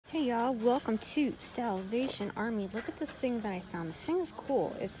Hey y'all, welcome to Salvation Army. Look at this thing that I found. This thing is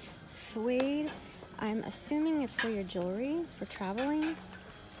cool. It's suede. I'm assuming it's for your jewelry, for traveling.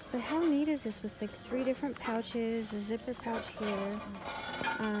 But how neat is this with like 3 different pouches, a zipper pouch here.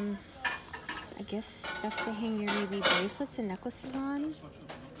 I guess that's to hang your maybe bracelets and necklaces on.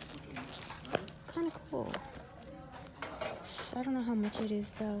 Kind of cool. I don't know how much it is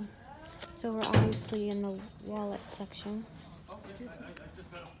though. So we're obviously in the wallet section. Excuse me.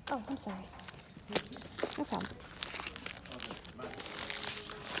 Oh, I'm sorry. No problem.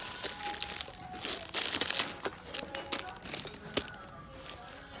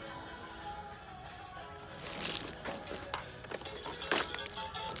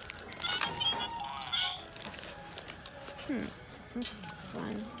 What's this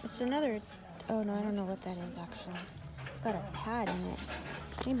one? It's another. Oh no, I don't know what that is actually. It's got a pad in it.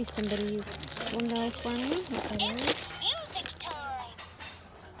 Maybe somebody will know for me what that is.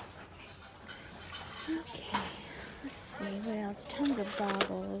 Okay, let's see what else. Tons of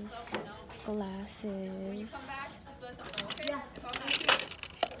goggles, glasses.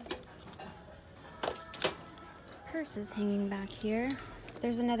 Purses hanging back here.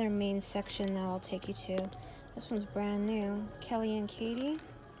 There's another main section that I'll take you to. This one's brand new. Kelly and Katie.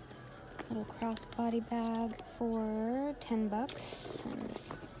 Little crossbody bag for 10 bucks. And this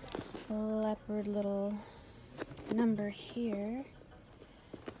leopard little number here.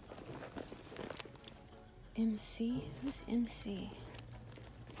 MC? Who's MC?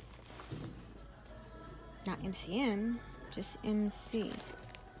 Not MCM, just MC.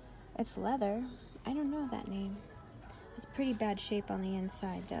 It's leather. I don't know that name. It's pretty bad shape on the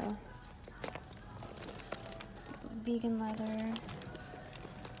inside though. Vegan leather.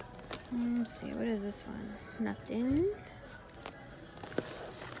 Let's see, what is this one? Nothing.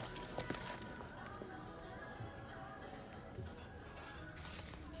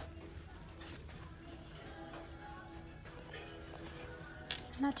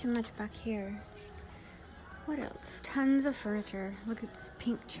 Not too much back here. What else? Tons of furniture. Look at this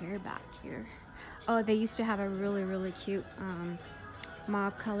pink chair back here. Oh, they used to have a really cute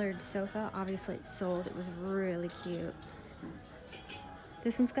mauve colored sofa. Obviously it's sold. It was really cute.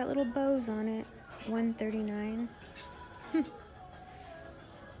 This one's got little bows on it. $139.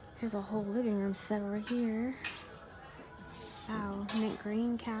 Here's a whole living room set over here. Wow, mint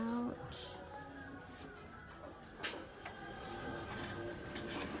green couch.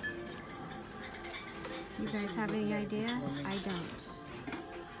 You guys have any idea? I don't.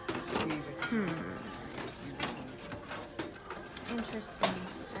 Interesting.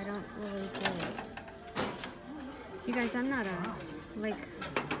 I don't really get it. You guys, I'm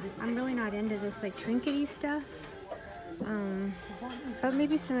really not into this like trinkety stuff. But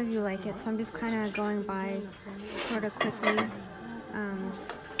maybe some of you like it, so I'm just kind of going by sort of quickly.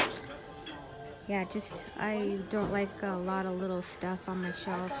 Yeah, just I don't like a lot of little stuff on my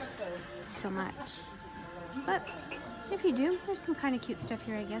shelves so much. But if you do, there's some kind of cute stuff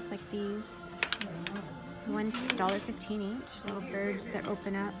here, I guess, like these. $1.15 each. Little birds that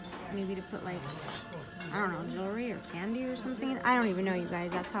open up, maybe to put like, I don't know, jewelry or candy or something. I don't even know, you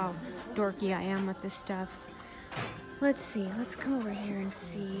guys. That's how dorky I am with this stuff. Let's see. Let's come over here and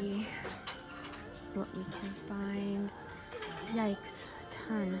see what we can find. Yikes.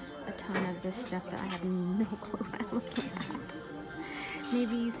 A ton of this stuff that I have no clue what I'm looking at.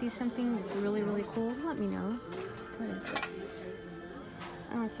 Maybe you see something that's really cool. Let me know. What is this?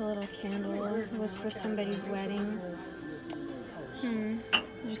 Oh, it's a little candle. It was for somebody's wedding.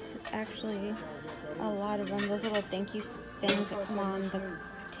 There's actually a lot of them. Those little thank you things that come on the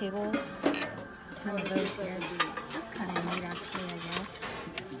table. Tons of those here. That's kind of neat, actually, I guess.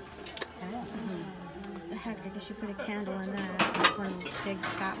 The heck, I guess you put a candle in that. Like one of those big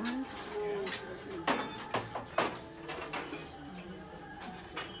fat ones.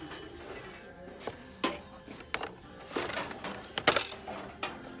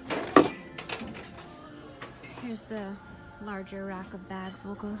 Here's the larger rack of bags.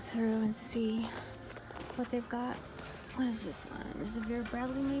 We'll go through and see what they've got. What is this one? Is it Vera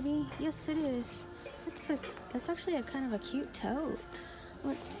Bradley maybe? Yes, it is. That's actually a kind of a cute tote.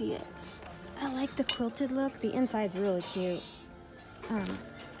 Let's see it. I like the quilted look. The inside's really cute.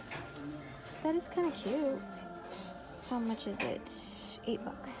 That is kind of cute. How much is it? $8.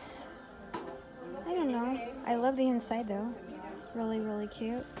 I don't know. I love the inside though. It's really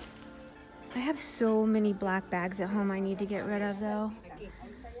cute. I have so many black bags at home I need to get rid of though.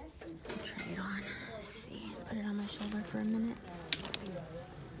 I'll try it on. Let's see. Put it on my shoulder for a minute.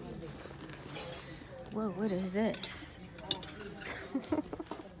 Whoa, what is this?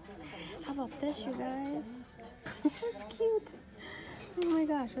 How about this, you guys? It's cute. Oh my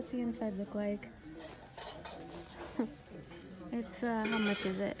gosh, what's the inside look like? It's, how much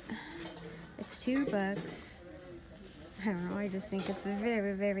is it? It's $2. I don't know, I just think it's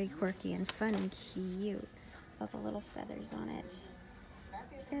very, very quirky and fun and cute. All the little feathers on it.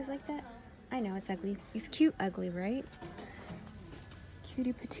 You guys like that? I know, it's ugly. It's cute ugly, right?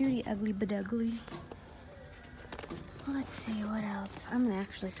 Cutie patootie, ugly but ugly. Let's see, what else? I'm gonna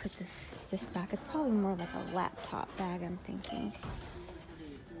actually put this back. It's probably more like a laptop bag, I'm thinking.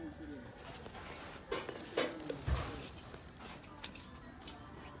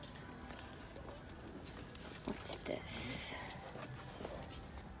 What's this?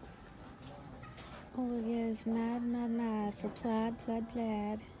 Olivia is mad, mad, mad for plaid, plaid,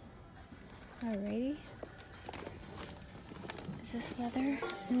 plaid. Alrighty. Is this leather?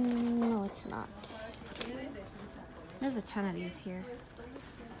 No, it's not. There's a ton of these here.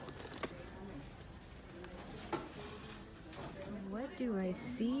 What do I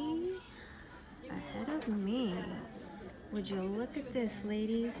see ahead of me? Would you look at this,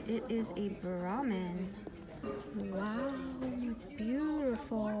 ladies? It is a Brahmin. Wow, it's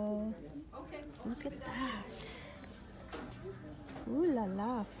beautiful. Look at that. Ooh la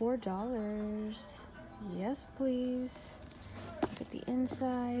la, $4. Yes, please. Look at the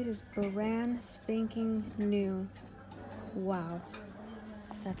inside. Is brand spanking new. Wow,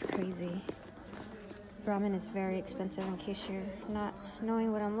 that's crazy. Brahmin is very expensive. In case you're not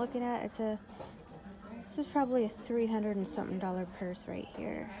knowing what I'm looking at, this is probably a $300 and something purse right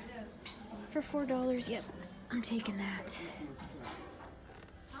here. For $4, yep, I'm taking that.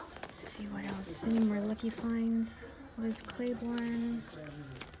 Let's see what else. Any more Lucky Finds? Liz Claiborne.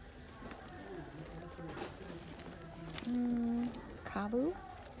 Kabu.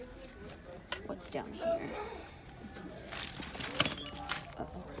 What's down here?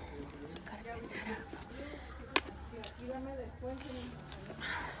 Uh-oh. Gotta pick that up.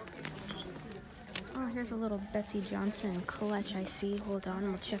 Oh, here's a little Betsy Johnson clutch I see. Hold on,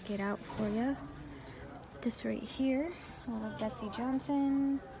 we'll check it out for you. This right here, a little Betsy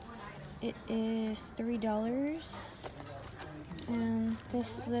Johnson. It is $3. And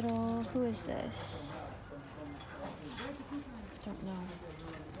this little, who is this? Don't know.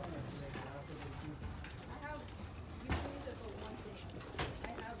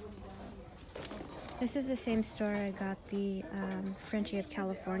 This is the same store I got the Frenchie of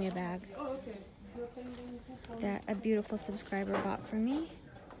California bag that a beautiful subscriber bought for me.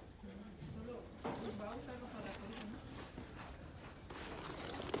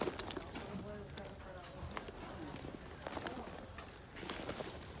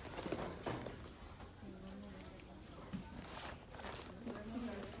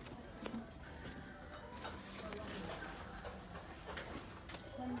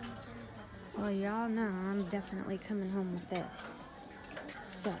 Well, y'all know I'm definitely coming home with this.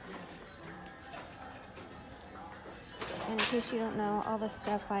 So, and in case you don't know, all the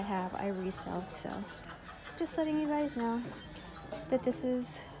stuff I have, I resell. So, just letting you guys know that this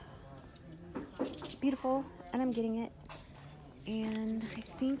is beautiful, and I'm getting it. And I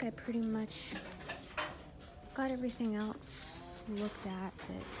think I pretty much got everything else looked at.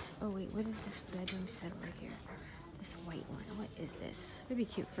 That, oh wait, what is this bedroom set right here? This white one. What is this? It'd be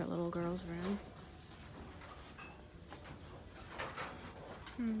cute for a little girl's room.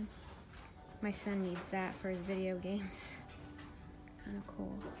 My son needs that for his video games. Kind of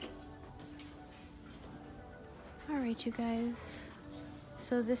cool. Alright, you guys.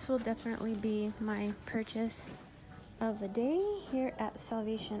 So this will definitely be my purchase of the day here at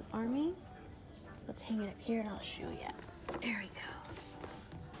Salvation Army. Let's hang it up here and I'll show you. There we go.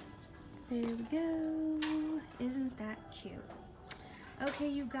 There we go. Isn't that cute? Okay,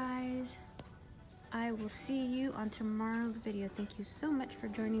 you guys. I will see you on tomorrow's video. Thank you so much for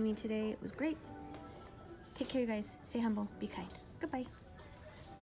joining me today. It was great. Take care, you guys. Stay humble. Be kind. Goodbye.